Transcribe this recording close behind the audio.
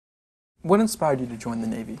What inspired you to join the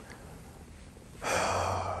Navy?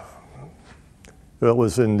 Well, it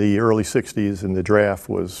was in the early 60s and the draft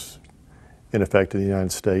was in effect in the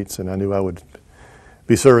United States, and I knew I would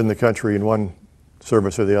be serving the country in one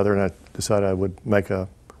service or the other, and I decided I would make a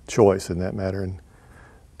choice in that matter and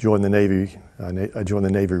join the Navy. I joined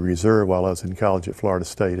the Navy Reserve while I was in college at Florida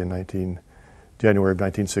State in January of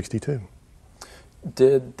 1962.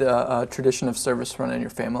 Did the tradition of service run in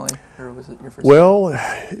your family, or was it your first? Well,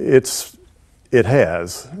 it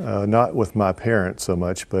has, not with my parents so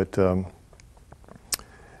much, but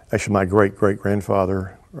actually my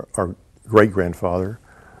great-great-grandfather, or great-grandfather,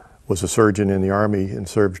 was a surgeon in the Army and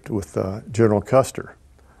served with General Custer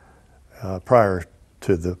prior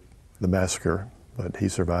to the massacre, but he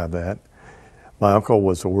survived that. My uncle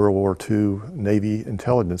was a World War II Navy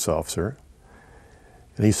intelligence officer,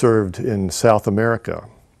 and he served in South America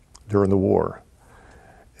during the war.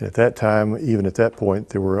 And at that time, even at that point,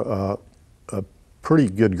 there were a pretty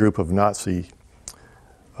good group of Nazi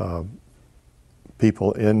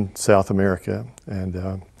people in South America,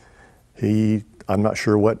 and I'm not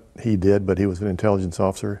sure what he did, but he was an intelligence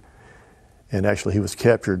officer, and actually he was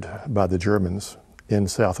captured by the Germans in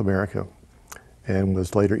South America and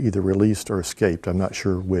was later either released or escaped. I'm not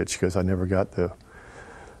sure which, because I never got the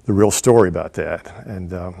real story about that,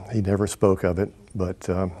 and he never spoke of it. But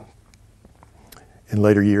in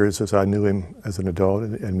later years, as I knew him as an adult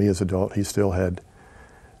and me as an adult, he still had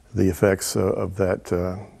the effects of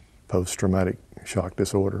that post-traumatic shock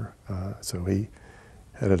disorder. So he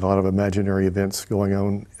had a lot of imaginary events going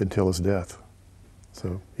on until his death.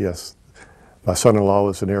 So yes, my son-in-law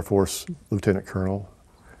was an Air Force lieutenant colonel,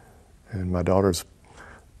 and my daughter's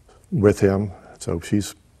with him, so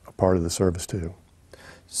she's a part of the service too.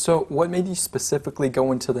 So what made you specifically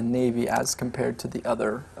go into the Navy as compared to the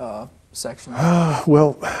other sections?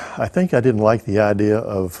 Well, I think I didn't like the idea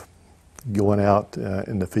of going out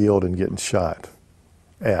in the field and getting shot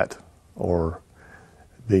at, or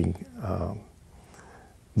being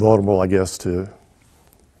vulnerable, I guess, to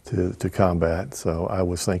combat. So I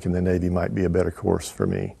was thinking the Navy might be a better course for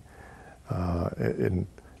me. And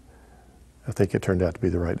I think it turned out to be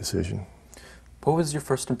the right decision. What was your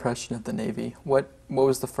first impression of the Navy? What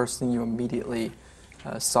was the first thing you immediately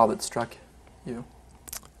saw that struck you?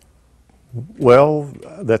 Well,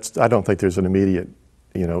 I don't think there's an immediate,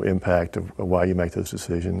 impact of why you make those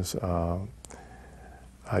decisions.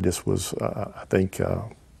 I just was, I think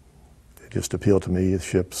it just appealed to me, the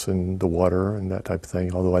ships and the water and that type of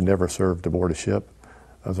thing. Although I never served aboard a ship,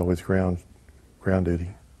 I was always ground duty.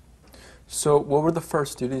 So what were the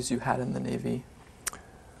first duties you had in the Navy?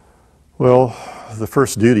 Well, the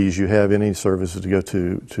first duties you have in any service is to go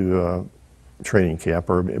to training camp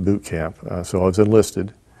or boot camp. So I was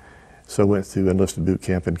enlisted, so I went through enlisted boot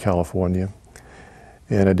camp in California,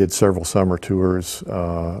 and I did several summer tours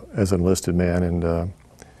as an enlisted man. And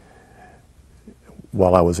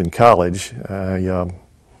while I was in college, I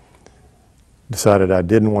decided I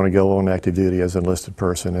didn't want to go on active duty as an enlisted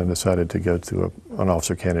person, and decided to go to an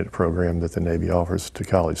officer candidate program that the Navy offers to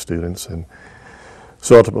college students. And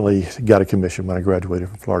so ultimately got a commission when I graduated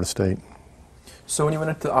from Florida State. So when you went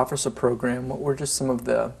into the officer program, what were just some of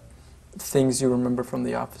the things you remember from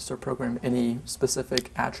the officer program? Any specific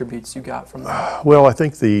attributes you got from that? Well, I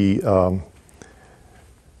think the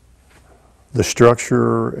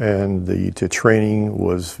structure and the training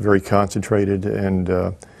was very concentrated, and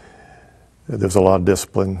there was a lot of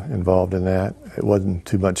discipline involved in that. It wasn't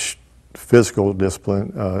too much physical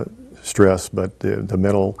discipline, stress, but the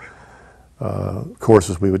mental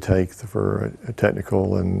courses we would take for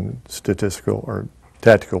technical and statistical or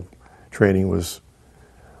tactical training was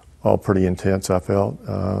all pretty intense, I felt.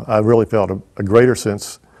 I really felt a greater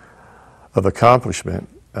sense of accomplishment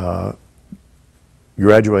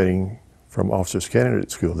graduating from Officers Candidate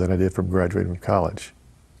School than I did from graduating from college.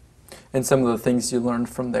 And some of the things you learned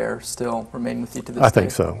from there still remain with you to this day? I think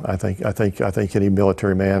so. I think any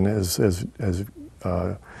military man has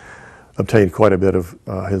obtained quite a bit of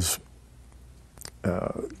his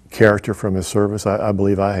character from his service. I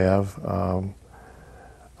believe I have.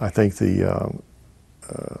 I think the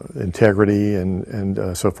integrity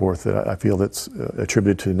and so forth that I feel that's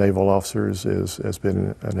attributed to naval officers has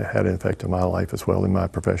been and had an effect on my life as well in my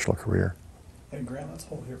professional career. Hey Grant, let's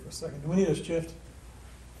hold here for a second. Do we need a shift?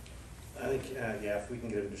 I think, yeah, if we can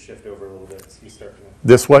get him to shift over a little bit, he's starting to.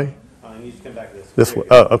 This way? You need to come back this way. This way?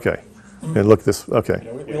 Oh, okay. And look this, okay.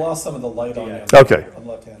 Yeah, we lost some of the light on you Okay. on the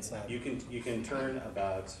left-hand side. You can turn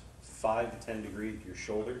about 5 to 10 degrees to your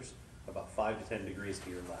shoulders, about 5 to 10 degrees to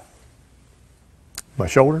your left. My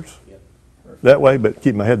shoulders? Yep. That way, but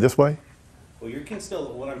keep my head this way? Well, you can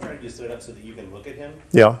still, what I'm trying to do is sit up so that you can look at him,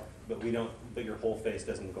 Yeah. but we don't, but your whole face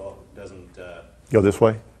doesn't go, Go this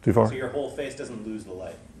way? Too far? so your whole face doesn't lose the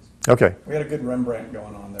light. Okay. We got a good Rembrandt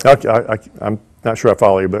going on there. Okay, I'm not sure I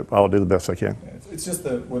follow you, but I'll do the best I can. Yeah, it's just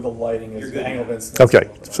the, where the lighting is, You're the good. angle of incidence. Okay,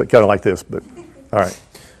 so kind of like this, but, all right.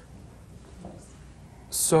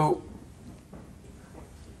 So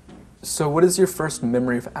what is your first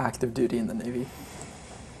memory of active duty in the Navy?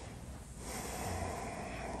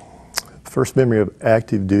 First memory of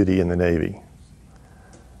active duty in the Navy,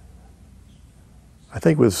 I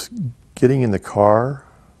think, was getting in the car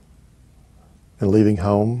and leaving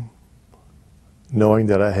home, knowing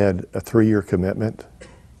that I had a 3-year commitment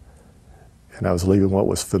and I was leaving what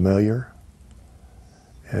was familiar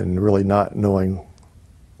and really not knowing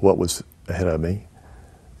what was ahead of me.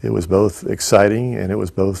 It was both exciting and it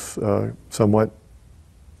was both somewhat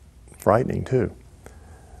frightening too.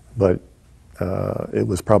 But it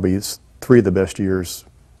was probably 3 of the best years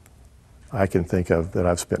I can think of that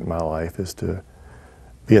I've spent in my life, is to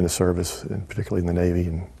be in the service, and particularly in the Navy.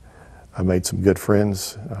 And I made some good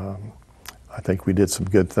friends. I think we did some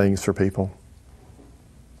good things for people.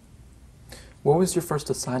 What was your first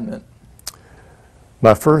assignment?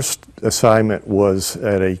 My first assignment was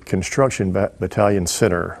at a construction battalion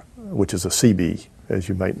center, which is a CB, as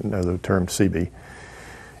you might know the term CB,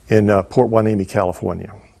 in Port Hueneme,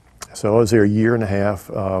 California. So I was there a year and a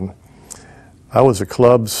half. I was a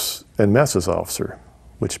clubs and messes officer,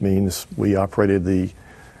 which means we operated the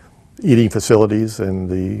eating facilities and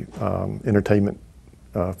the entertainment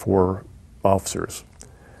for officers.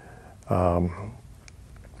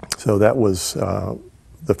 So that was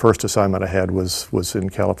the first assignment I had was in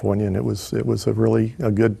California, and it was a really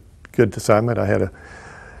good assignment. I had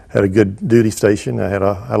a good duty station. I had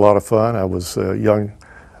a lot of fun. I was a young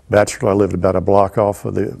bachelor. I lived about a block off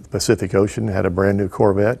of the Pacific Ocean. Had a brand new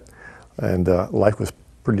Corvette, and life was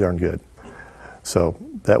pretty darn good. So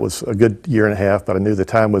that was a good year and a half. But I knew the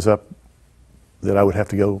time was up, that I would have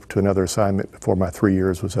to go to another assignment before my 3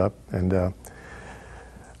 years was up, and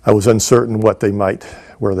I was uncertain where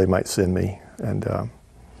they might send me. And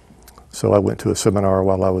so I went to a seminar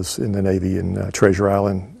while I was in the Navy in Treasure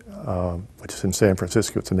Island, which is in San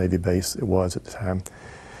Francisco. It's a Navy base. It was at the time.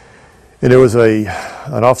 And there was an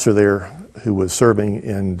officer there who was serving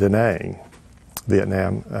in Da Nang, Viet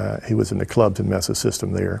Nam. He was in the clubs and messes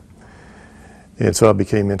system there. And so I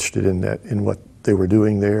became interested in what they were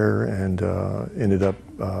doing there, and ended up,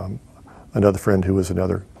 another friend who was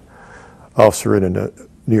another officer in a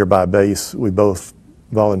nearby base, we both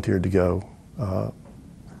volunteered to go,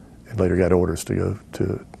 and later got orders to go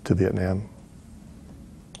to Viet Nam.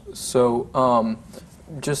 So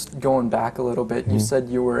just going back a little bit, you said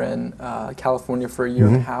you were in California for a year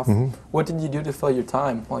and a half. What did you do to fill your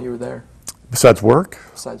time while you were there? Besides work?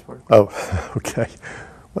 Besides work. Oh, okay.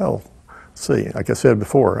 Well, see, like I said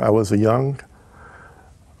before, I was a young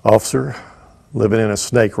officer living in a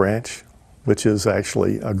snake ranch, which is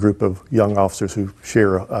actually a group of young officers who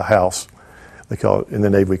share a house. They call it, in the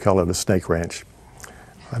Navy, we call it a snake ranch.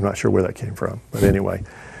 I'm not sure where that came from, but anyway.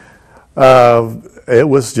 It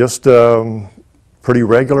was just pretty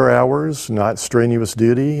regular hours, not strenuous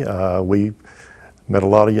duty. We met a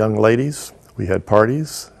lot of young ladies. We had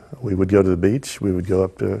parties. We would go to the beach. We would go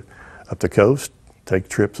up the coast, take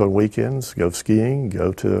trips on weekends, go skiing,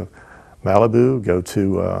 go to Malibu, go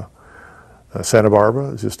to Santa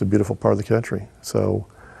Barbara. It's just a beautiful part of the country. So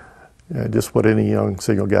just what any young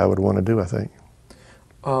single guy would want to do, I think.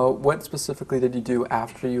 What specifically did you do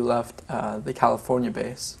after you left the California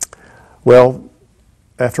base? Well,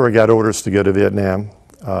 after I got orders to go to Vietnam,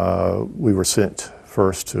 we were sent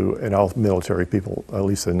first to, and all military people, at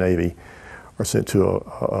least the Navy, are sent to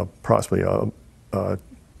approximately a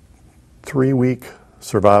 3-week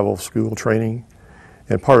survival school training,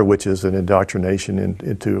 and part of which is an indoctrination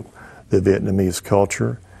into the Vietnamese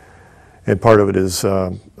culture. And part of it is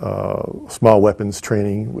small weapons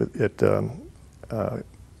training at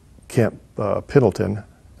Camp Pendleton,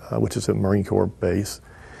 which is a Marine Corps base.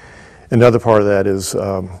 Another part of that is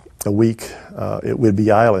a week at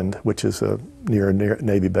Whidbey Island, which is near a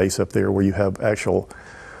Navy base up there, where you have actual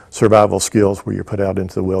survival skills, where you're put out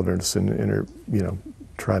into the wilderness and are,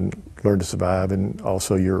 trying to learn to survive, and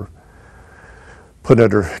also you're put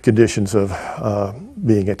under conditions of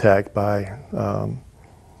being attacked by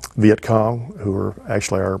Viet Cong, who are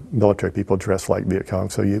actually our military people dressed like Viet Cong.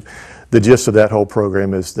 So the gist of that whole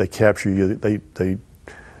program is they capture you, they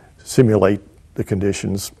simulate the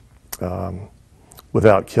conditions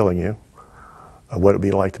without killing you, what it would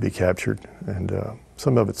be like to be captured. And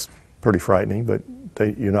some of it's pretty frightening, but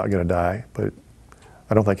you're not going to die. But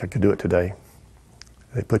I don't think I could do it today.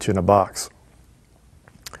 They put you in a box.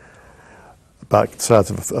 about the size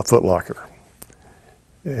of a foot locker.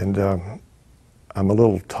 And I'm a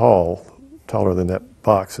little taller than that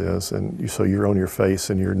box is, and so you're on your face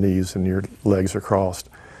and your knees and your legs are crossed.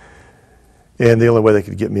 And the only way they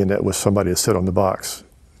could get me in that was somebody to sit on the box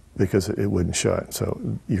because it wouldn't shut. So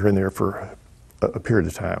you're in there for a period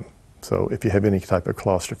of time. So if you have any type of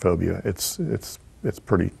claustrophobia, it's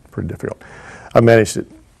pretty difficult. I managed it.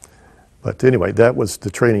 But anyway, that was the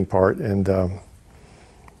training part, and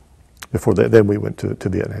before that, then we went to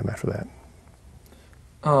Vietnam after that.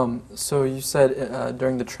 So you said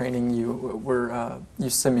during the training you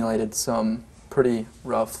simulated some pretty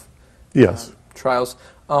rough Yes. trials.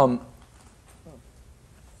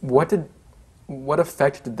 What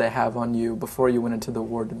effect did they have on you before you went into the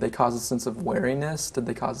war? Did they cause a sense of wariness? Did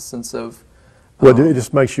they cause a sense of... Well, it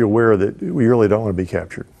just makes you aware that we really don't want to be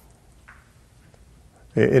captured.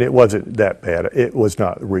 And it wasn't that bad. It was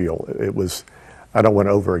not real. It was, I don't want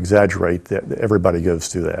to over-exaggerate that everybody goes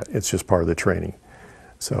through that. It's just part of the training.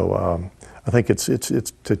 So I think it's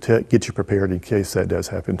to get you prepared in case that does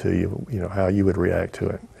happen to you, you know, how you would react to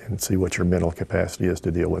it and see what your mental capacity is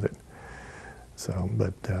to deal with it. So,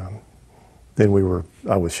 but then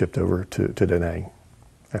I was shipped over to Da Nang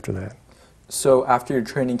after that. So after your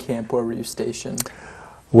training camp, where were you stationed?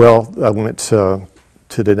 Well, I went to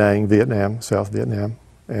Da Nang, Vietnam, South Vietnam,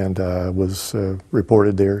 and was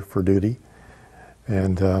reported there for duty.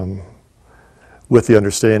 And with the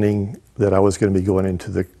understanding that I was going to be going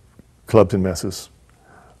into the clubs and messes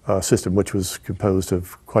system, which was composed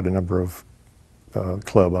of quite a number of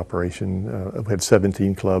club operation. We had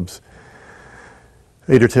 17 clubs,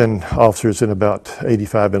 8 or 10 officers and about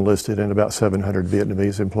 85 enlisted and about 700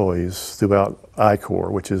 Vietnamese employees throughout I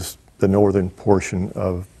Corps, which is the northern portion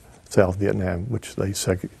of South Vietnam, which they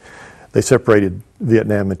separated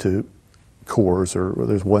Vietnam into corps, or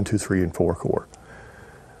there's 1, 2, 3, and 4 corps.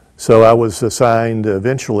 So I was assigned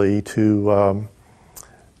eventually to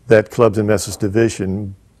that clubs and messes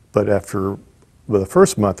division, but after the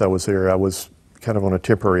first month I was there, I was kind of on a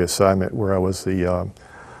temporary assignment where I was the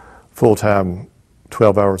full-time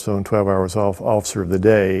 12 hours on, 12 hours off officer of the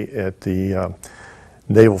day at the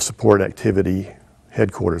Naval Support Activity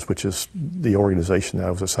Headquarters, which is the organization that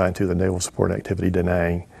I was assigned to, the Naval Support Activity Da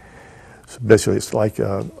Nang. So basically, it's like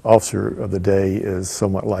officer of the day is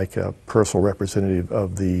somewhat like a personal representative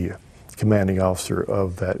of the commanding officer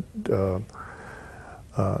of that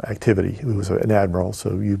activity, who was an admiral.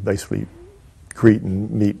 So you basically greet and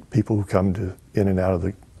meet people who come in and out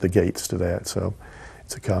of the gates to that. So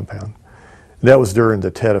it's a compound. And that was during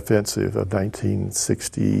the Tet Offensive of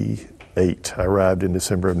 1968. I arrived in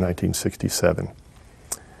December of 1967.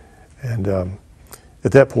 And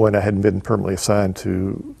at that point, I hadn't been permanently assigned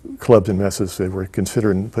to clubs and messes. They were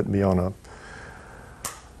considering putting me on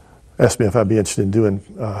asked me if I'd be interested in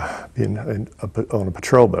being on a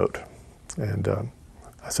patrol boat. And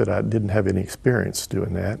I said I didn't have any experience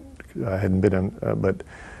doing that. I hadn't been in, but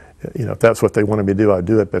you know, if that's what they wanted me to do, I'd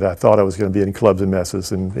do it. But I thought I was going to be in clubs and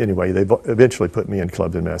messes. And anyway, they eventually put me in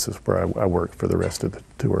clubs and messes, where I worked for the rest of the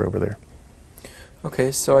tour over there.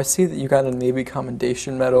 Okay, so I see that you got a Navy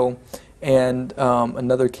Commendation Medal and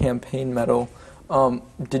another campaign medal.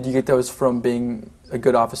 Did you get those from being a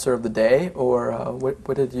good officer of the day, or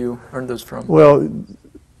what did you earn those from? Well,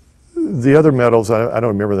 the other medals, I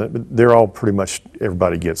don't remember that, but they're all pretty much,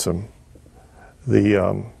 everybody gets them.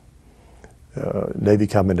 The Navy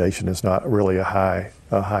Commendation is not really a high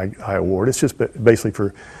award. It's just basically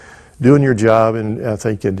for doing your job, and I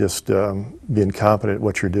think and just being competent at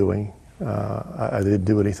what you're doing. I didn't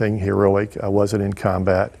do anything heroic. I wasn't in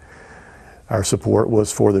combat. Our support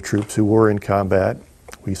was for the troops who were in combat.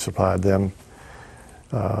 We supplied them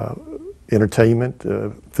entertainment,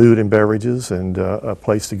 food and beverages, and a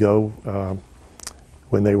place to go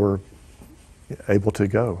when they were able to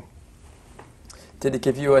go. Did it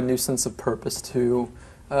give you a new sense of purpose to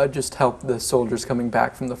just help the soldiers coming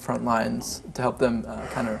back from the front lines, to help them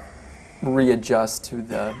kind of readjust to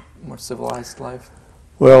the more civilized life?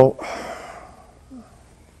 Well,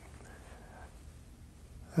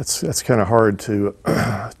 that's kind of hard to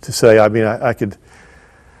to say. I mean, I could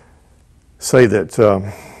say that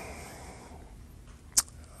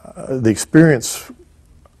the experience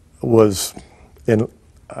was, I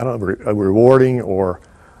don't know, rewarding, or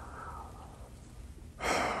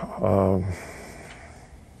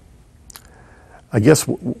I guess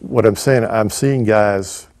what I'm saying, I'm seeing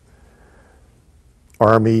guys,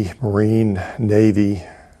 Army, Marine, Navy,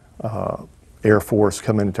 Air Force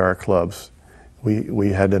come into our clubs. We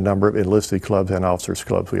had a number of enlisted clubs and officers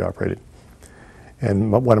clubs we operated.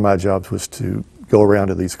 And one of my jobs was to go around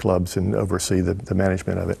to these clubs and oversee the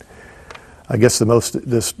management of it. I guess the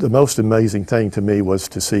most amazing thing to me was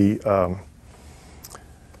to see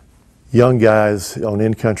young guys on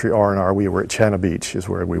in-country R&R. We were at China Beach is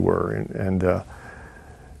where we were, and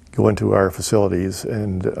go into our facilities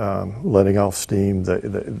and letting off steam.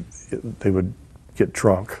 They would get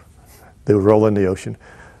drunk. They would roll in the ocean.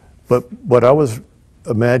 But what I was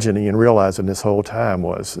imagining and realizing this whole time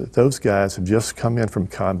was that those guys have just come in from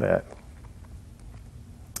combat,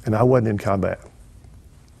 and I wasn't in combat.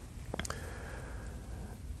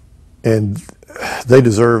 And they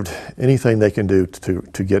deserved anything they can do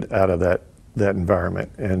to get out of that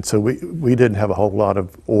environment. And so we didn't have a whole lot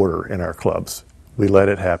of order in our clubs. We let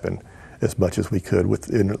it happen as much as we could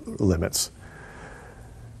within limits.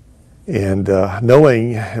 And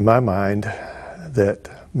knowing in my mind that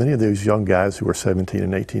many of those young guys who are 17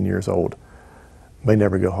 and 18 years old may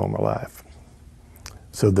never go home alive.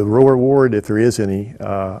 So the reward, if there is any,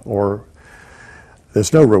 or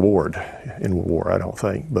there's no reward in war, I don't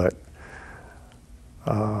think, but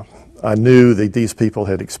I knew that these people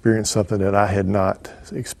had experienced something that I had not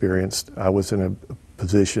experienced. I was in a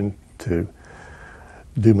position to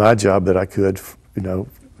do my job that I could, to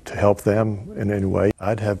help them in any way.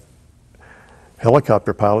 I'd have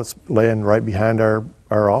helicopter pilots land right behind our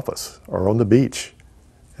office or on the beach.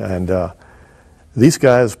 And these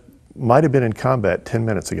guys might have been in combat 10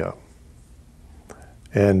 minutes ago.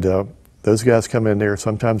 And those guys come in there,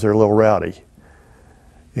 sometimes they're a little rowdy,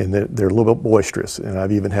 and they're a little bit boisterous. And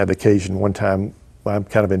I've even had occasion one time, I'm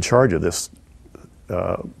kind of in charge of this,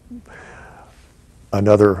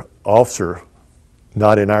 another officer,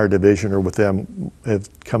 not in our division or with them, have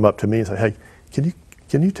come up to me and said, hey,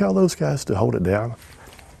 can you tell those guys to hold it down?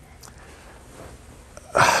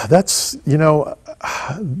 That's,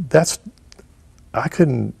 I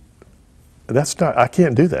can't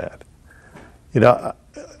do that.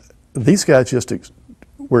 These guys just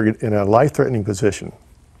were in a life-threatening position,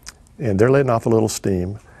 and they're letting off a little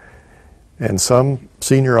steam, and some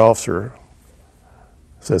senior officer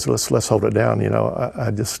says, let's hold it down.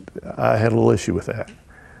 I had a little issue with that.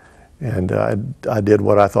 And I did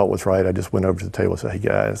what I thought was right. I just went over to the table and said, hey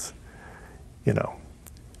guys,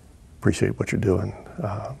 appreciate what you're doing.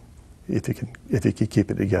 If you can keep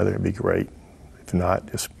it together, it'd be great. If not,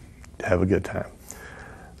 just have a good time.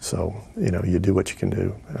 So, you do what you can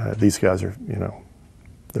do. These guys are,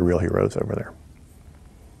 the real heroes over there.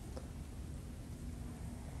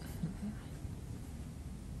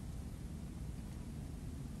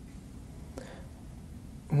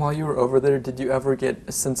 While you were over there, did you ever get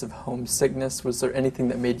a sense of homesickness? Was there anything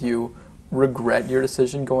that made you regret your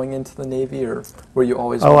decision going into the Navy, or were you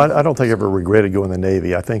always? Oh, I don't think I ever regretted going to the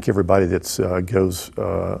Navy. I think everybody that goes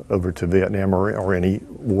over to Viet Nam or any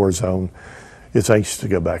war zone is anxious to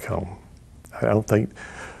go back home. I don't think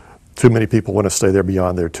too many people want to stay there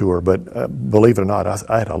beyond their tour, but believe it or not,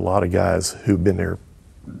 I had a lot of guys who've been there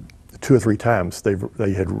 2 or 3 times. They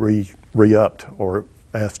had re-upped or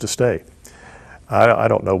asked to stay. I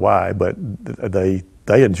don't know why, but they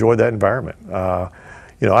enjoyed that environment. I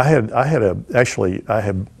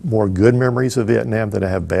have more good memories of Vietnam than I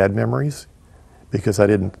have bad memories, because I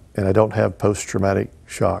don't have post-traumatic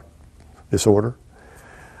shock disorder.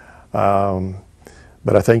 But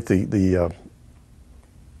I think the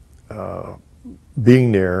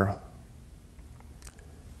being there,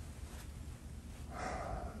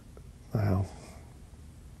 well,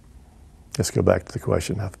 let's go back to the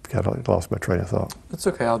question. I've kind of lost my train of thought. That's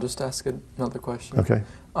okay. I'll just ask another question. Okay.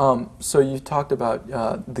 So you talked about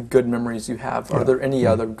the good memories you have. Are there any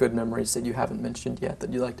other good memories that you haven't mentioned yet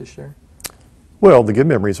that you'd like to share? Well, the good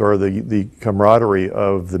memories are the camaraderie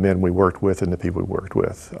of the men we worked with and the people we worked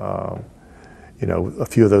with. A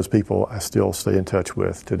few of those people I still stay in touch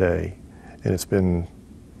with today, and it's been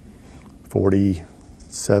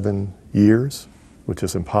 47 years, which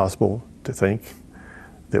is impossible to think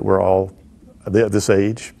that we're all at this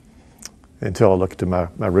age, until I look to my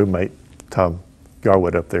roommate, Tom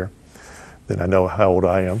Garwood, up there. Then I know how old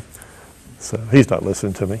I am. So he's not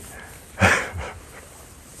listening to me.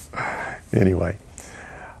 Anyway,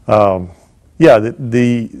 the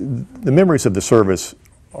memories of the service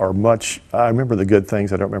are much. I remember the good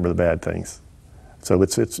things. I don't remember the bad things. So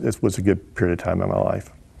it was a good period of time in my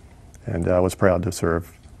life, and I was proud to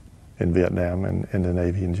serve in Vietnam and in the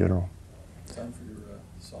Navy in general. Time for your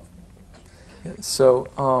softball. Yeah,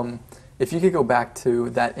 so if you could go back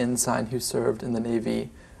to that ensign who served in the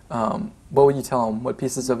Navy, what would you tell him? What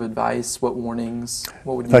pieces of advice? What warnings?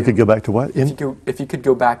 What would you? If I could go back to what? If you could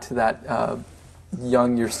go back to that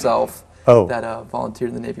young yourself that volunteered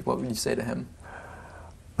in the Navy, what would you say to him?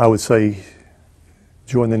 I would say,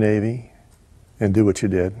 join the Navy and do what you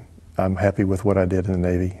did. I'm happy with what I did in the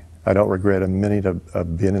Navy. I don't regret a minute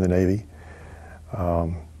of being in the Navy.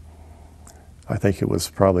 I think it was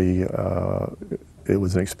probably, it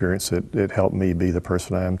was an experience that helped me be the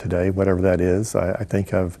person I am today, whatever that is. I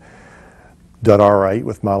think I've done all right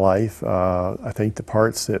with my life. I think the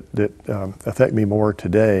parts that affect me more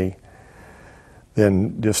today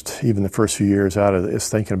than just even the first few years out of it is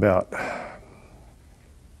thinking about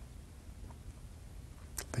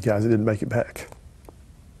the guys that didn't make it back.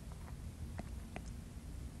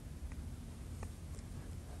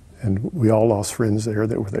 And we all lost friends there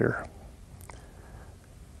that were there.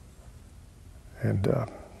 And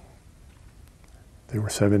they were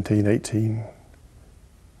 17, 18,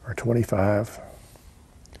 or 25.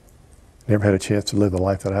 Never had a chance to live the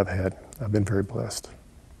life that I've had. I've been very blessed.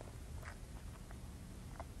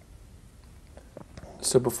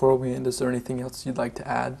 So before we end, is there anything else you'd like to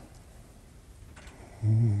add?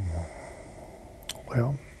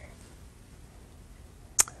 Well,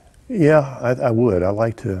 yeah, I would. I'd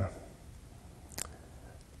like to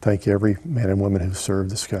thank every man and woman who served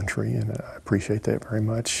this country, and I appreciate that very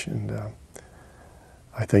much. And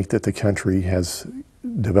I think that the country has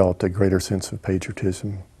developed a greater sense of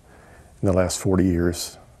patriotism in the last 40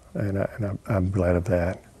 years, and I'm glad of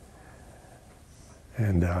that.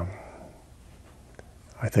 And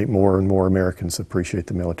I think more and more Americans appreciate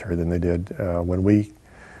the military than they did. When we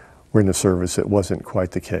were in the service, it wasn't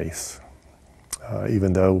quite the case.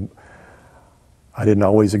 Even though I didn't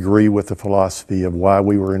always agree with the philosophy of why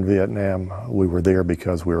we were in Viet Nam, we were there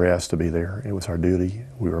because we were asked to be there. It was our duty.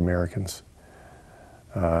 We were Americans.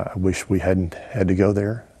 I wish we hadn't had to go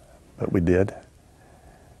there, but we did.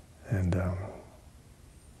 And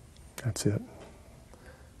that's it.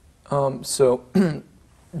 So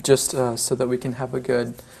just so that we can have a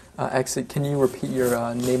good exit, can you repeat your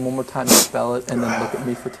name one more time, spell it, and then look at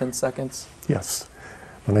me for 10 seconds? Yes.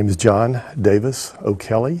 My name is John Davis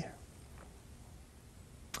O'Kelley.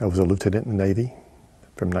 I was a lieutenant in the Navy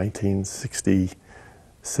from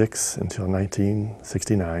 1966 until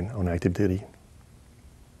 1969 on active duty.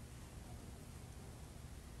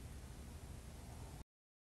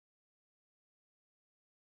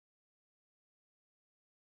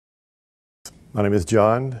 My name is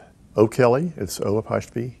John O'Kelley. It's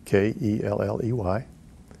O''K-E-L-L-E-Y.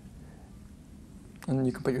 And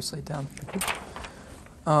you can put your slate down.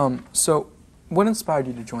 So what inspired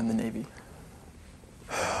you to join the Navy?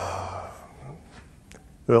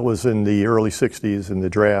 Well, it was in the early 60s, and the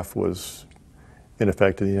draft was in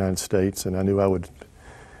effect in the United States, and I knew I would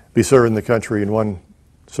be serving the country in one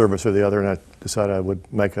service or the other, and I decided I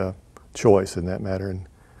would make a choice in that matter and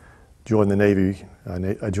join the Navy.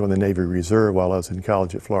 I joined the Navy Reserve while I was in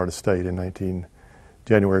college at Florida State in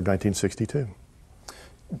January of 1962.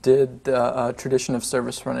 Did the tradition of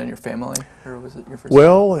service run in your family, or was it your first?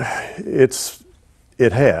 Well,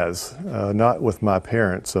 it has, not with my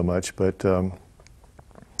parents so much, but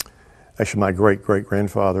actually my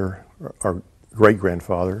great-great-grandfather, or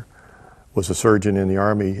great-grandfather, was a surgeon in the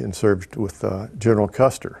Army and served with General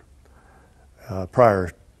Custer prior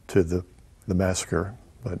to the massacre,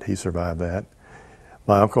 but he survived that.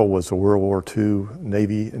 My uncle was a World War II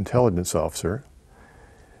Navy intelligence officer,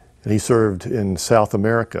 and he served in South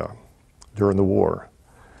America during the war.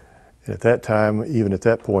 And at that time, even at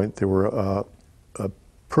that point, there were a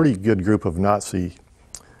pretty good group of Nazi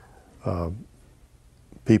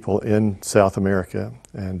people in South America,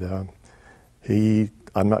 and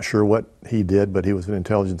I'm not sure what he did, but he was an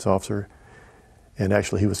intelligence officer, and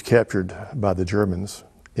actually he was captured by the Germans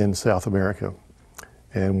in South America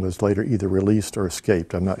and was later either released or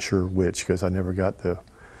escaped. I'm not sure which, because I never got the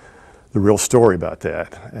real story about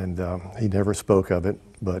that, and he never spoke of it.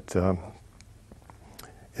 But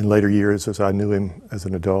in later years, as I knew him as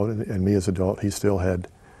an adult and me as an adult, he still had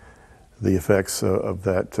the effects of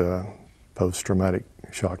that post-traumatic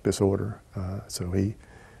shock disorder. So he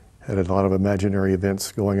had a lot of imaginary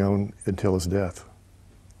events going on until his death.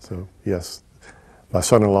 So yes, my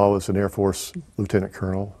son-in-law was an Air Force lieutenant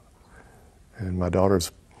colonel, and my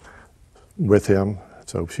daughter's with him,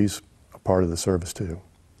 so she's a part of the service too.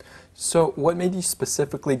 So what made you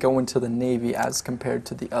specifically go into the Navy as compared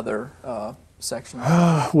to the other sections?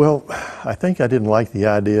 Well, I think I didn't like the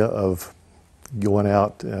idea of going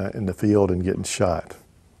out in the field and getting shot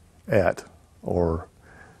at, or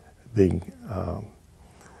being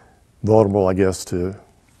vulnerable, I guess, to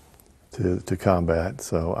combat.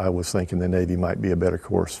 So I was thinking the Navy might be a better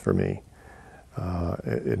course for me.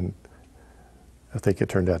 And I think it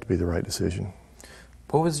turned out to be the right decision.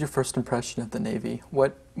 What was your first impression of the Navy?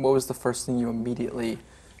 What was the first thing you immediately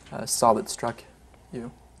saw that struck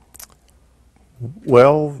you?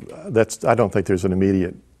 Well, I don't think there's an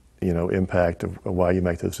immediate impact of why you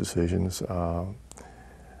make those decisions.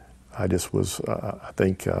 I just was, I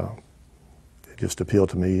think, it just appealed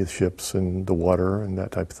to me, the ships and the water and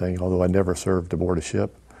that type of thing. Although I never served aboard a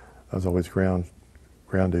ship, I was always ground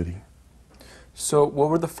duty. So what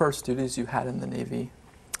were the first duties you had in the Navy?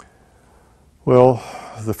 Well,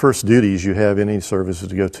 the first duties you have in any service is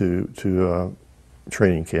to go to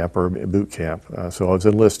training camp or boot camp. So I was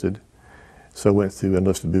enlisted, so I went through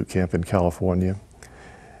enlisted boot camp in California,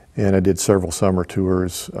 and I did several summer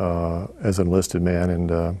tours as an enlisted man.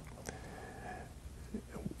 And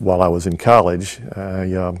while I was in college,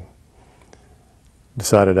 I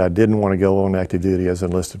decided I didn't want to go on active duty as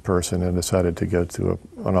an enlisted person, and decided to go to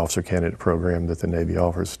an officer candidate program that the Navy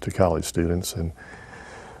offers to college students. And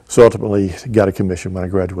so ultimately got a commission when I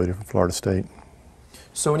graduated from Florida State.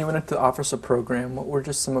 So when you went into the officer program, what were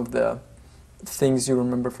just some of the things you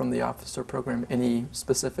remember from the officer program? Any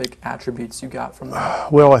specific attributes you got from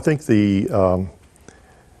that? Well, I think the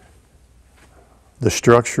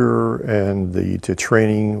structure and the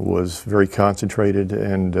training was very concentrated,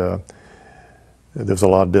 and there was a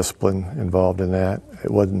lot of discipline involved in that.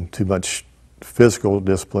 It wasn't too much physical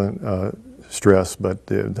discipline, stress, but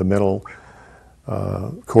the mental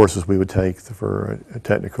courses we would take for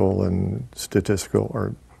technical and statistical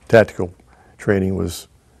or tactical training was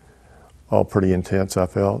all pretty intense, I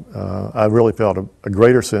felt. I really felt a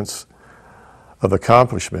greater sense of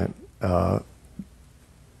accomplishment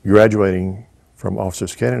graduating from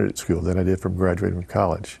Officers Candidate School than I did from graduating from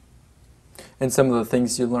college. And some of the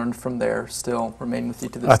things you learned from there still remain with you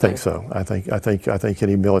to this day? I think so. I think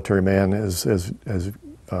any military man has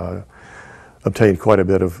obtained quite a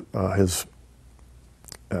bit of his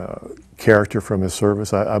character from his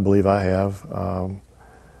service. I believe I have.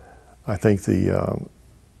 I think the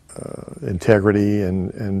integrity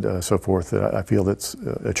and so forth that I feel that's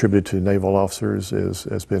attributed to naval officers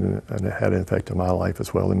has been and had an effect on my life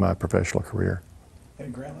as well in my professional career. Hey,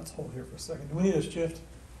 Grant, let's hold here for a second. Do we need a shift?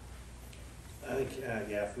 I think,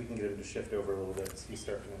 yeah, if we can get him to shift over a little bit, he's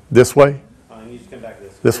starting to. This way? You just come back this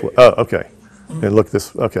way. This way? Oh, okay. And look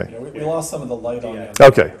this, okay. Yeah, we lost some of the light on Yeah. the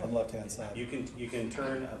Okay. on the left-hand side. You can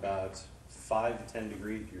turn about 5 to 10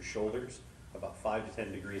 degrees to your shoulders, about 5 to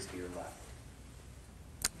 10 degrees to your left.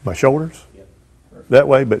 My shoulders? Yep. That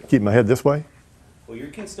way, but keep my head this way? Well, you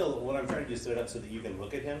can still. What I'm trying to do is set it up so that you can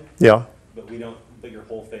look at him, Yeah. but we don't. But your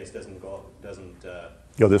whole face doesn't go.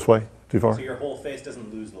 Go this way? Too far? So your whole face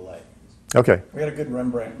doesn't lose the light. Okay. We got a good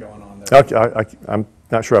Rembrandt going on there. Okay. I'm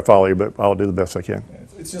not sure I follow you, but I'll do the best I can.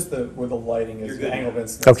 Yeah, it's just where the lighting is, You're the good. angle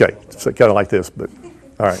that's Okay. So kind of like this, but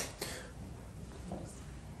all right.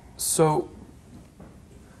 So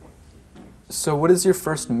what is your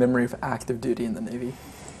first memory of active duty in the Navy?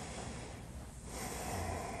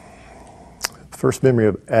 First memory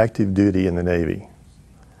of active duty in the Navy,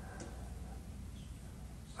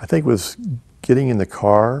 I think, was getting in the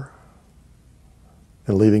car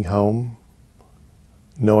and leaving home,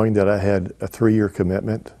 knowing that I had a 3-year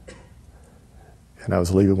commitment and I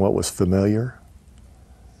was leaving what was familiar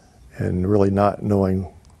and really not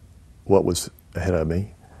knowing what was ahead of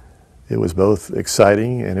me. It was both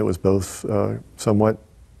exciting and it was both somewhat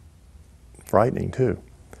frightening too.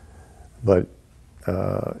 But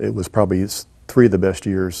it was probably 3 of the best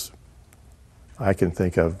years I can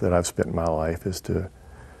think of that I've spent in my life, is to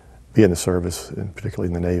be in the service, and particularly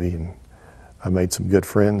in the Navy. And I made some good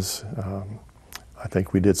friends. I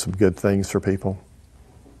think we did some good things for people.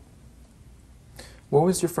 What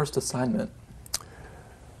was your first assignment?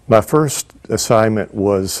 My first assignment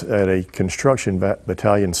was at a construction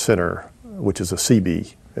battalion center, which is a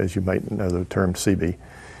CB, as you might know the term CB,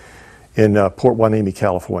 in Port Hueneme,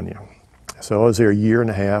 California. So I was there a year and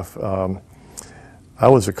a half. I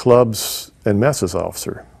was a clubs and messes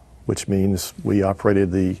officer, which means we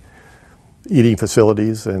operated the eating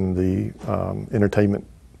facilities and the entertainment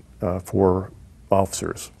for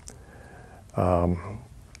officers.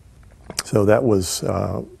 So that was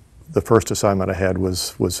the first assignment I had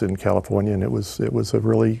was in California, and it was a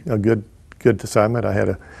really good assignment. I had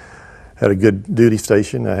a good duty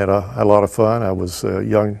station. I had a lot of fun. I was a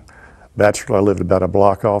young bachelor. I lived about a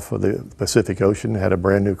block off of the Pacific Ocean. Had a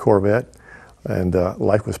brand new Corvette, and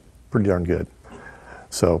life was pretty darn good.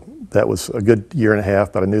 So that was a good year and a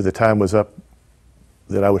half. But I knew the time was up,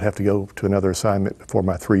 that I would have to go to another assignment before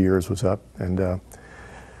my 3 years was up, and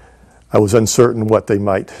I was uncertain where they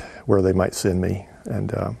might send me.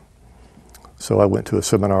 And so I went to a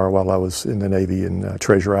seminar while I was in the Navy in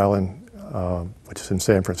Treasure Island, which is in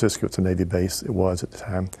San Francisco. It's a Navy base. It was at the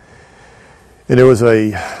time. And there was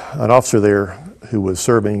an officer there who was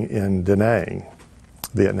serving in Da Nang,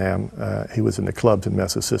 Viet Nam. He was in the clubs and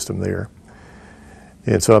messes system there.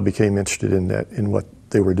 And so I became interested in that, in what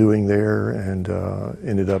they were doing there, and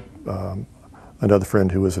ended up, another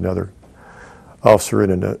friend who was another officer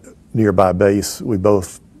in a nearby base, we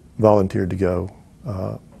both volunteered to go,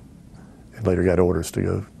 and later got orders to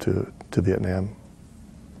go to Viet Nam.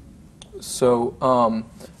 So,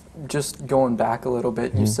 just going back a little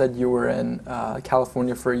bit, you said you were in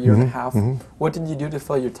California for a year and a half. What did you do to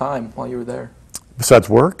fill your time while you were there, Besides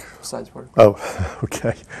work? besides work? Oh,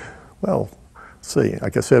 okay. Well, see,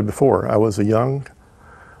 like I said before, I was a young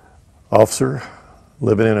officer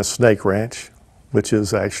living in a snake ranch, which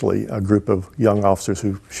is actually a group of young officers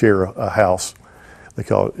who share a house. They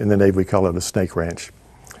call it, in the Navy, we call it a snake ranch.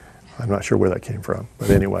 I'm not sure where that came from, but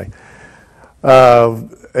anyway.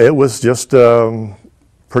 It was just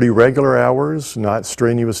pretty regular hours, not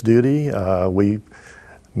strenuous duty. We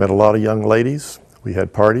met a lot of young ladies. We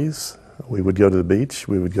had parties. We would go to the beach.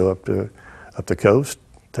 We would go up the coast,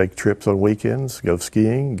 take trips on weekends, go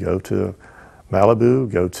skiing, go to Malibu,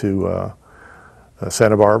 go to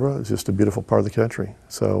Santa Barbara. It's just a beautiful part of the country.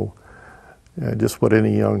 So just what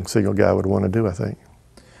any young single guy would want to do, I think.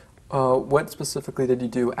 What specifically did you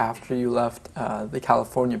do after you left the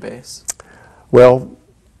California base? Well,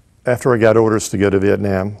 after I got orders to go to Viet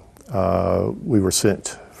Nam, we were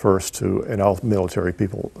sent first to, and all military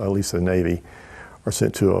people, at least the Navy, are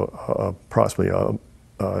sent to approximately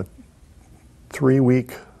a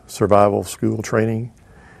 3-week survival school training,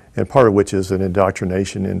 and part of which is an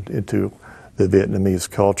indoctrination into the Vietnamese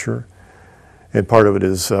culture. And part of it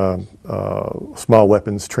is small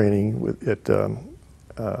weapons training at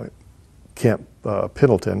Camp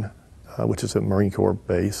Pendleton, which is a Marine Corps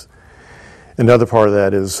base. Another part of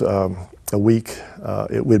that is a week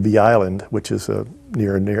at Whidbey Island, which is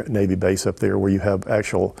near a Navy base up there, where you have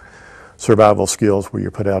actual survival skills, where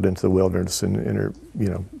you're put out into the wilderness and are,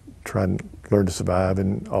 trying to learn to survive,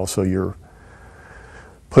 and also you're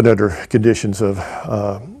put under conditions of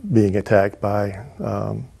being attacked by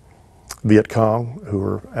Viet Cong, who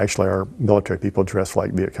are actually our military people dressed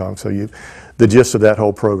like Viet Cong. So the gist of that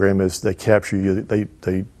whole program is they capture you,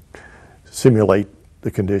 they simulate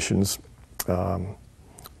the conditions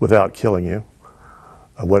without killing you,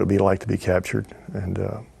 what it would be like to be captured. And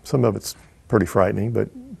some of it's pretty frightening, but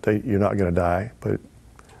you're not going to die. But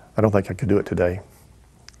I don't think I could do it today.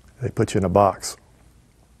 They put you in a box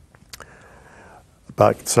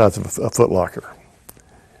about the size of a foot locker.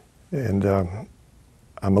 And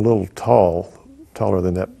I'm a little taller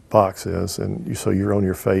than that box is, and so you're on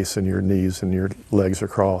your face and your knees and your legs are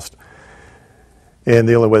crossed. And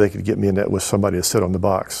the only way they could get me in that was somebody to sit on the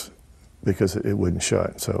box, because it wouldn't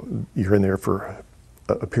shut. So you're in there for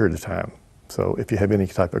a period of time. So if you have any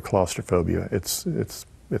type of claustrophobia, it's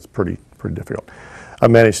pretty difficult. I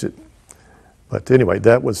managed it. But anyway,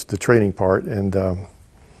 that was the training part, and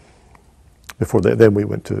before that, then we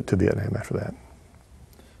went to Viet Nam after that.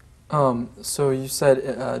 So you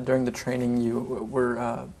said during the training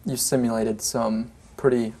you simulated some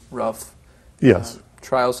pretty rough Yes.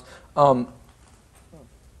 trials.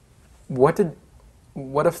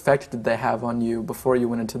 What effect did they have on you before you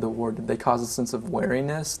went into the war? Did they cause a sense of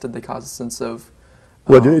wariness? Did they cause a sense of...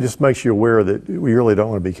 Well, it just makes you aware that we really don't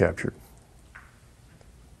want to be captured.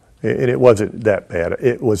 And it wasn't that bad.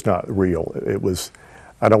 It was not real. It was,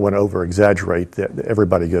 I don't want to over-exaggerate that.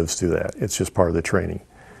 Everybody goes through that. It's just part of the training.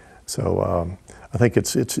 So I think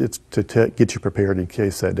it's to get you prepared in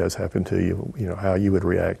case that does happen to you, how you would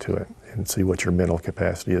react to it and see what your mental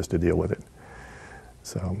capacity is to deal with it.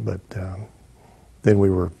 So, but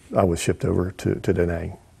then I was shipped over to Da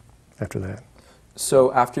Nang after that.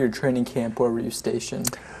 So after your training camp, where were you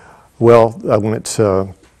stationed? Well, I went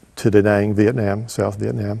to Da Nang, Vietnam, South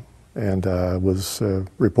Vietnam, and was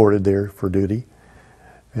reported there for duty.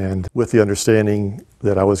 And with the understanding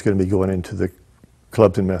that I was going to be going into the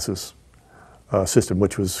clubs and messes system,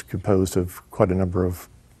 which was composed of quite a number of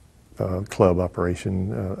club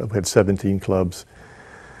operation. We had 17 clubs,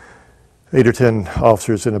 8 or 10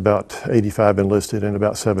 officers, and about 85 enlisted, and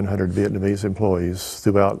about 700 Vietnamese employees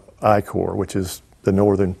throughout I Corps, which is the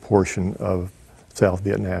northern portion of South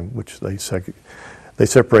Vietnam, which they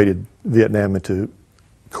separated Vietnam into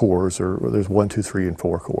corps, or there's 1, 2, 3, and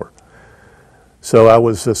 4 corps. So I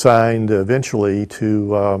was assigned eventually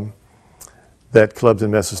to that Clubs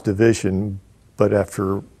and Messes division, but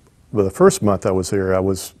after the first month I was there, I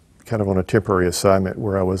was kind of on a temporary assignment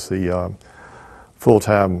where I was the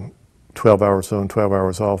full-time 12 hours on, 12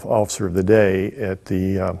 hours off officer of the day at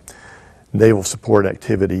the Naval Support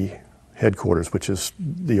Activity Headquarters, which is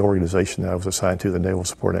the organization that I was assigned to, the Naval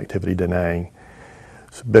Support Activity Da Nang.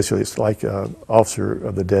 So basically, it's like officer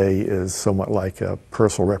of the day is somewhat like a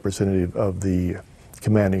personal representative of the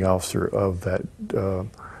commanding officer of that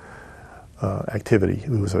activity,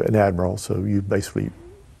 who was an admiral. So you basically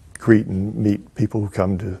greet and meet people who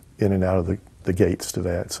come in and out of the gates to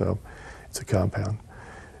that. So it's a compound.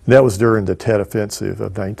 And that was during the Tet Offensive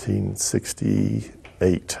of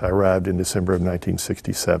 1968. I arrived in December of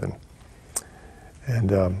 1967.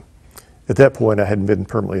 And at that point, I hadn't been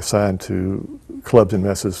permanently assigned to clubs and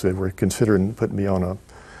messes. They were considering putting me on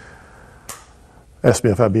asked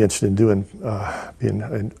me if I'd be interested in being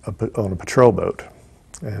on a patrol boat.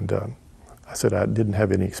 And I said I didn't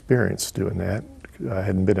have any experience doing that. I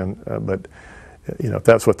hadn't been in, but if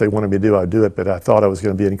that's what they wanted me to do, I'd do it. But I thought I was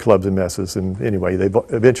going to be in clubs and messes. And anyway, they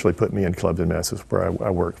eventually put me in clubs and messes, where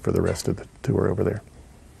I worked for the rest of the tour over there.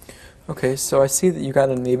 Okay, so I see that you got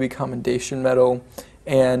a Navy Commendation Medal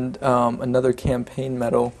and another campaign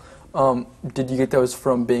medal. Did you get those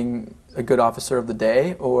from being a good officer of the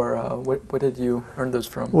day, or what did you earn those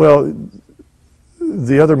from? Well,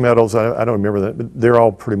 the other medals, I don't remember that, but they're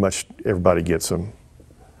all pretty much, everybody gets them.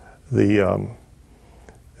 The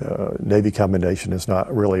Navy Commendation is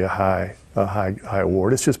not really a high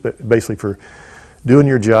award. It's just basically for doing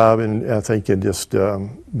your job, and I think and just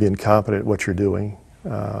being competent at what you're doing.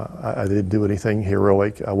 I didn't do anything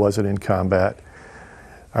heroic. I wasn't in combat.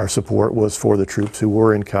 Our support was for the troops who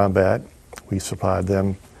were in combat. We supplied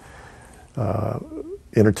them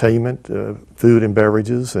entertainment, food and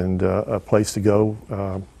beverages, and a place to go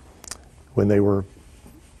when they were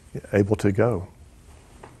able to go.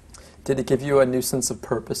 Did it give you a new sense of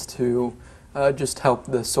purpose to just help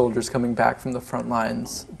the soldiers coming back from the front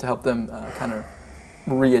lines, to help them kind of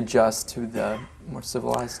readjust to the more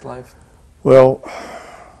civilized life? Well,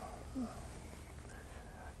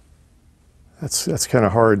 that's kind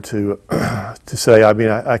of hard to to say. I mean,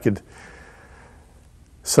 I could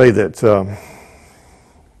say that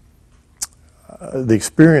the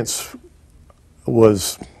experience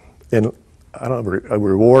was, I don't know,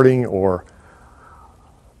 rewarding, or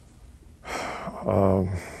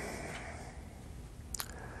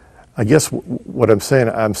I guess what I'm saying,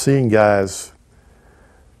 I'm seeing guys,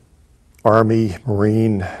 Army,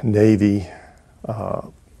 Marine, Navy,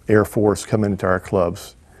 Air Force, come into our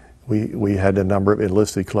clubs. We had a number of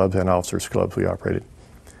enlisted clubs and officers' clubs we operated.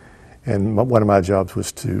 And one of my jobs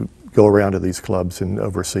was to go around to these clubs and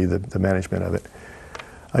oversee the management of it.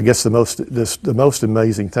 I guess the most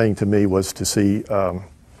amazing thing to me was to see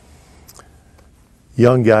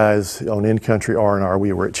young guys on in-country R&R.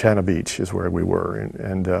 We were at China Beach is where we were,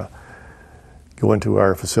 and going to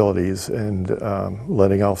our facilities and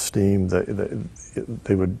letting off steam.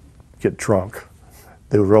 They would get drunk.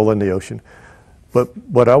 They would roll in the ocean. But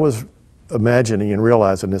what I was imagining and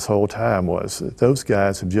realizing this whole time was that those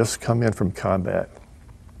guys had just come in from combat,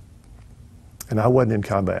 and I wasn't in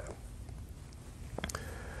combat.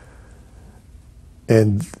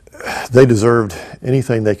 And they deserved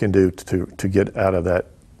anything they can do to get out of that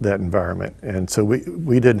environment. And so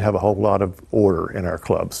we didn't have a whole lot of order in our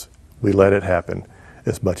clubs. We let it happen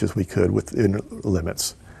as much as we could within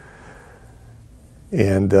limits.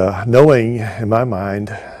 And knowing in my mind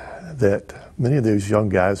that many of those young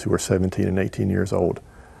guys who were 17 and 18 years old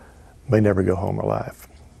may never go home alive.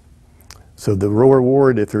 So the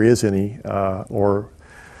reward, if there is any, or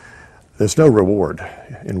there's no reward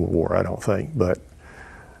in war, I don't think, but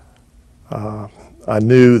I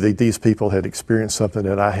knew that these people had experienced something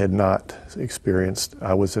that I had not experienced.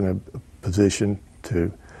 I was in a position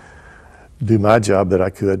to do my job that I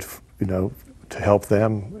could, to help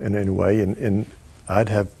them in any way, and I'd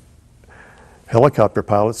have helicopter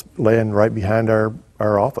pilots land right behind our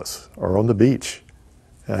office or on the beach.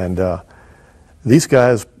 And these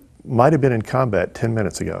guys might have been in combat 10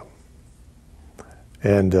 minutes ago.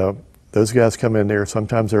 And those guys come in there,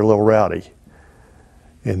 sometimes they're a little rowdy,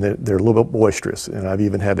 and they're a little bit boisterous. And I've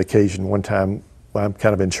even had occasion one time, I'm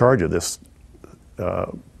kind of in charge of this,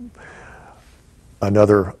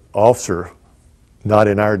 another officer, not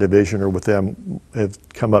in our division or with them, have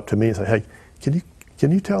come up to me and said, "Hey, can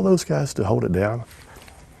you tell those guys to hold it down?"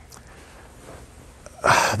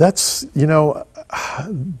 That's,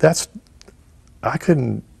 I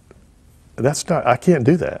can't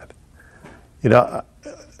do that.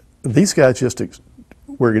 These guys just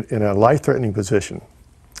were in a life-threatening position,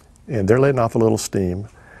 and they're letting off a little steam,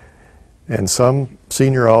 and some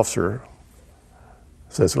senior officer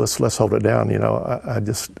says, let's hold it down.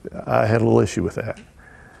 I had a little issue with that.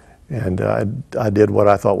 And I did what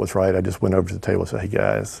I thought was right. I just went over to the table and said, "Hey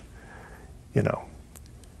guys,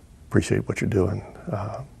 appreciate what you're doing.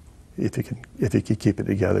 If you could keep it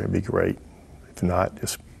together, it'd be great. If not,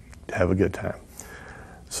 just have a good time."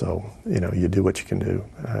 So, you do what you can do.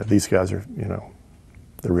 These guys are,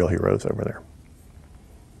 the real heroes over there.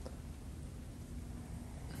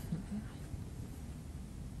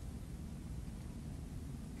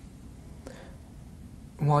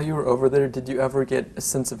 while you were over there, did you ever get a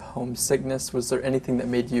sense of homesickness? Was there anything that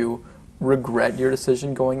made you regret your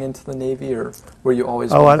decision going into the Navy, or were you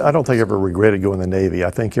always? Oh, I don't think I ever regretted going to the Navy. I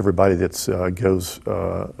think everybody that goes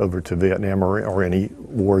over to Viet Nam or any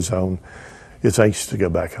war zone is anxious to go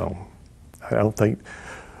back home. I don't think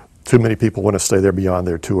too many people want to stay there beyond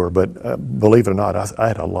their tour, but believe it or not, I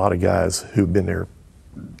had a lot of guys who've been there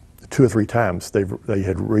 2 or 3 times. They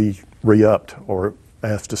had re-upped or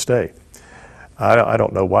asked to stay. I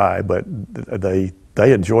don't know why, but they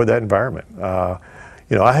enjoyed that environment.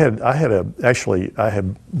 You know, I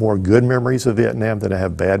had more good memories of Vietnam than I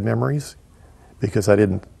have bad memories, because I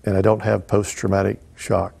don't have post-traumatic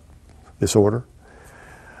shock disorder.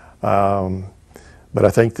 But I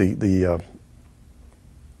think the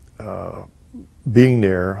being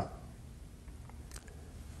there,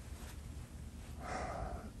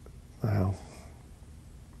 well,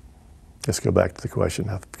 let's go back to the question.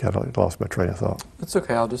 I've kind of lost my train of thought. It's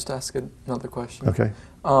okay. I'll just ask another question. Okay.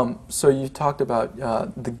 So you talked about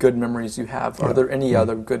the good memories you have. Are Yeah. there any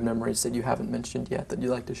other good memories that you haven't mentioned yet that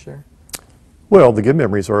you'd like to share? Well, the good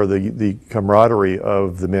memories are the camaraderie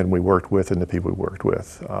of the men we worked with and the people we worked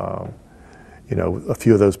with. You know, a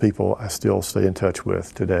few of those people I still stay in touch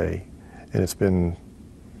with today, and it's been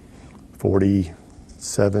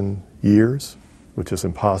 47 years, which is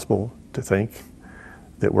impossible to think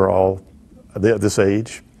that we're all at this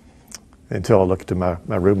age, until I look to my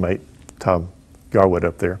roommate, Tom Garwood,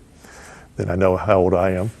 up there. Then I know how old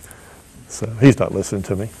I am. So he's not listening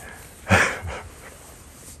to me.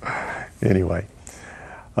 Anyway,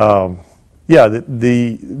 yeah,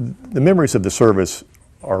 the memories of the service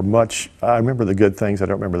are much. I remember the good things. I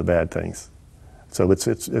don't remember the bad things. So it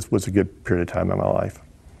was a good period of time in my life,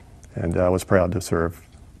 and I was proud to serve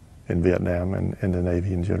in Vietnam and in the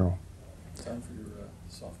Navy in general. Time for your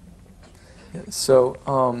softball. Yeah, so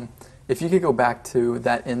if you could go back to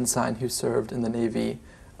that ensign who served in the Navy,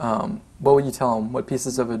 what would you tell him? What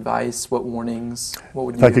pieces of advice? What warnings? What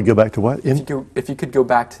would you? If I could go back to what? If you could go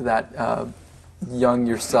back to that young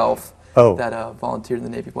yourself that volunteered in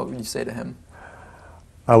the Navy, what would you say to him?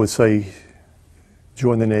 I would say,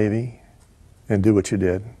 join the Navy and do what you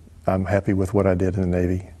did. I'm happy with what I did in the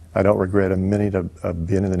Navy. I don't regret a minute of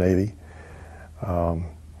being in the Navy. I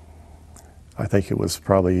think it was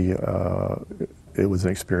probably, it was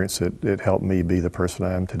an experience that helped me be the person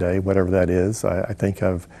I am today, whatever that is. I think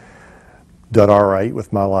I've done all right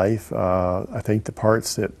with my life. I think the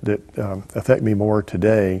parts that affect me more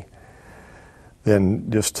today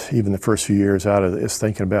than just even the first few years out of it is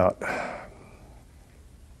thinking about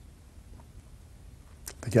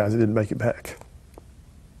the guys that didn't make it back.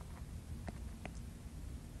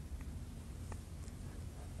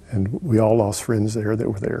 And we all lost friends there that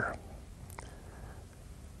were there.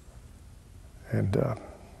 And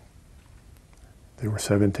they were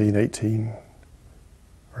 17, 18,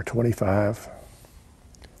 or 25.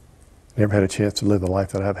 Never had a chance to live the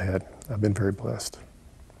life that I've had. I've been very blessed.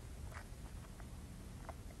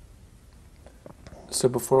 So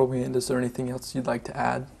before we end, is there anything else you'd like to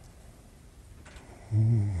add?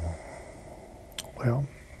 Well,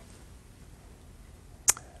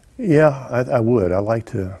 yeah, I would. I'd like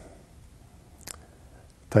to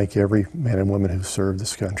thank every man and woman who served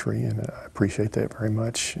this country, and I appreciate that very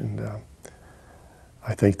much. And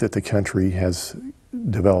I think that the country has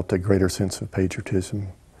developed a greater sense of patriotism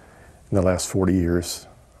in the last 40 years,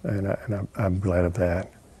 and I'm glad of that.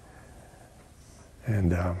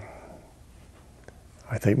 And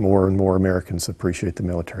I think more and more Americans appreciate the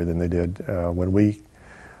military than they did. When we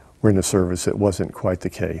were in the service, it wasn't quite the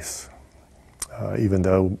case. Even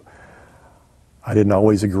though I didn't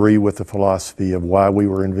always agree with the philosophy of why we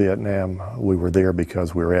were in Vietnam, we were there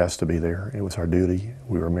because we were asked to be there. It was our duty.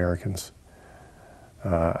 We were Americans.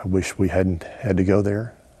 I wish we hadn't had to go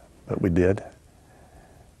there, but we did.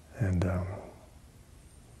 And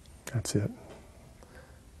that's it.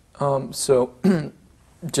 So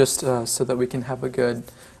just so that we can have a good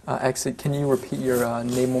exit, can you repeat your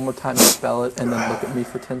name one more time, spell it, and then look at me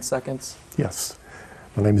for 10 seconds? Yes.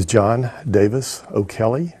 My name is John Davis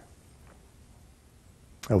O'Kelley.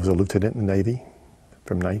 I was a lieutenant in the Navy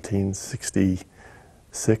from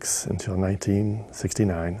 1966 until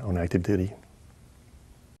 1969 on active duty.